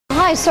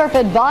high surf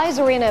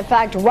advisory in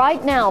effect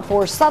right now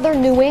for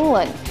southern New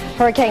England.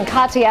 Hurricane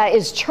Katia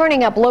is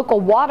churning up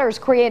local waters,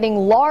 creating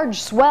large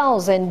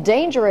swells and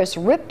dangerous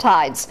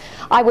riptides.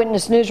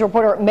 Eyewitness News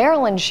reporter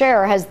Marilyn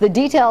Scherer has the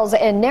details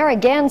in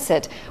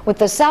Narragansett with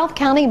the South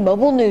County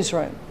Mobile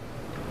Newsroom.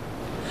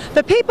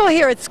 The people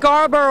here at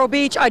Scarborough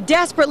Beach are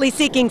desperately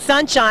seeking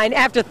sunshine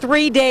after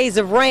 3 days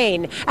of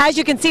rain. As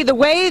you can see, the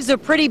waves are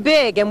pretty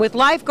big, and with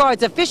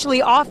lifeguards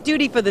officially off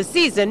duty for the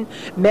season,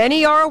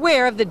 many are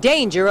aware of the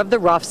danger of the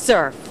rough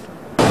surf.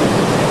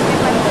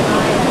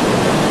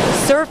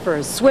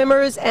 Surfers,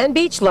 swimmers, and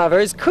beach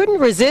lovers couldn't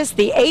resist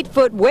the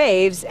 8-foot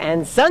waves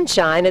and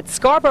sunshine at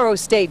Scarborough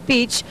State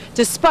Beach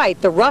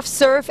despite the rough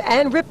surf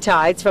and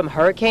riptides from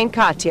Hurricane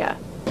Katia.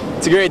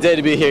 It's a great day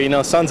to be here. You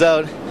know, sun's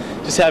out.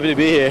 Just happy to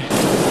be here.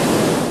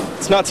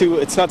 It's not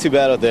too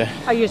bad out there.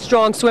 Are you a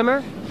strong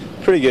swimmer?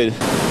 Pretty good.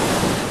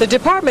 The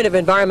Department of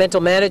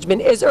Environmental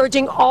Management is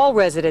urging all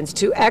residents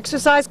to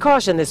exercise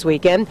caution this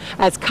weekend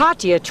as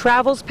Katia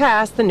travels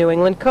past the New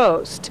England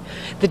coast.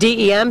 The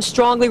DEM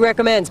strongly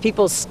recommends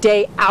people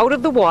stay out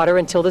of the water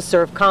until the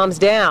surf calms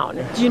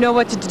down. Do you know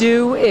what to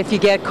do if you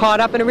get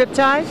caught up in a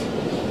riptide?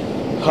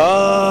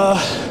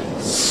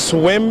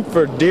 Swim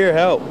for dear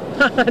help.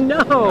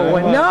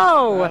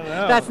 No,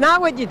 that's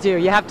not what you do.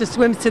 You have to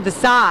swim to the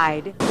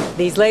side.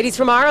 These ladies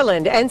from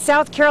Ireland and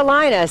South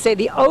Carolina say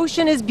the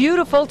ocean is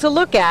beautiful to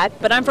look at.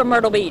 But I'm from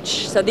Myrtle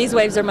Beach, so these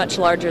waves are much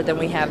larger than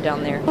we have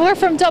down there. We're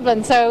from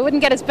Dublin, so it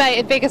wouldn't get as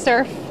big a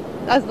surf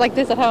as like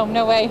this at home,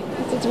 no way.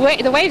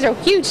 The waves are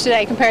huge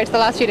today compared to the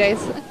last few days.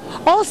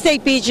 All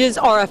state beaches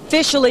are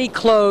officially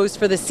closed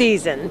for the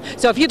season.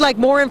 So if you'd like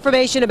more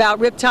information about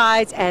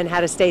riptides and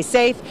how to stay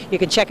safe, you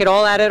can check it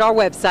all out at our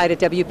website at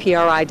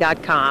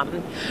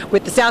WPRI.com.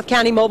 With the South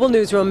County Mobile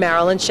Newsroom,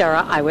 Marilyn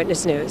Scherer,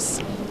 Eyewitness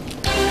News.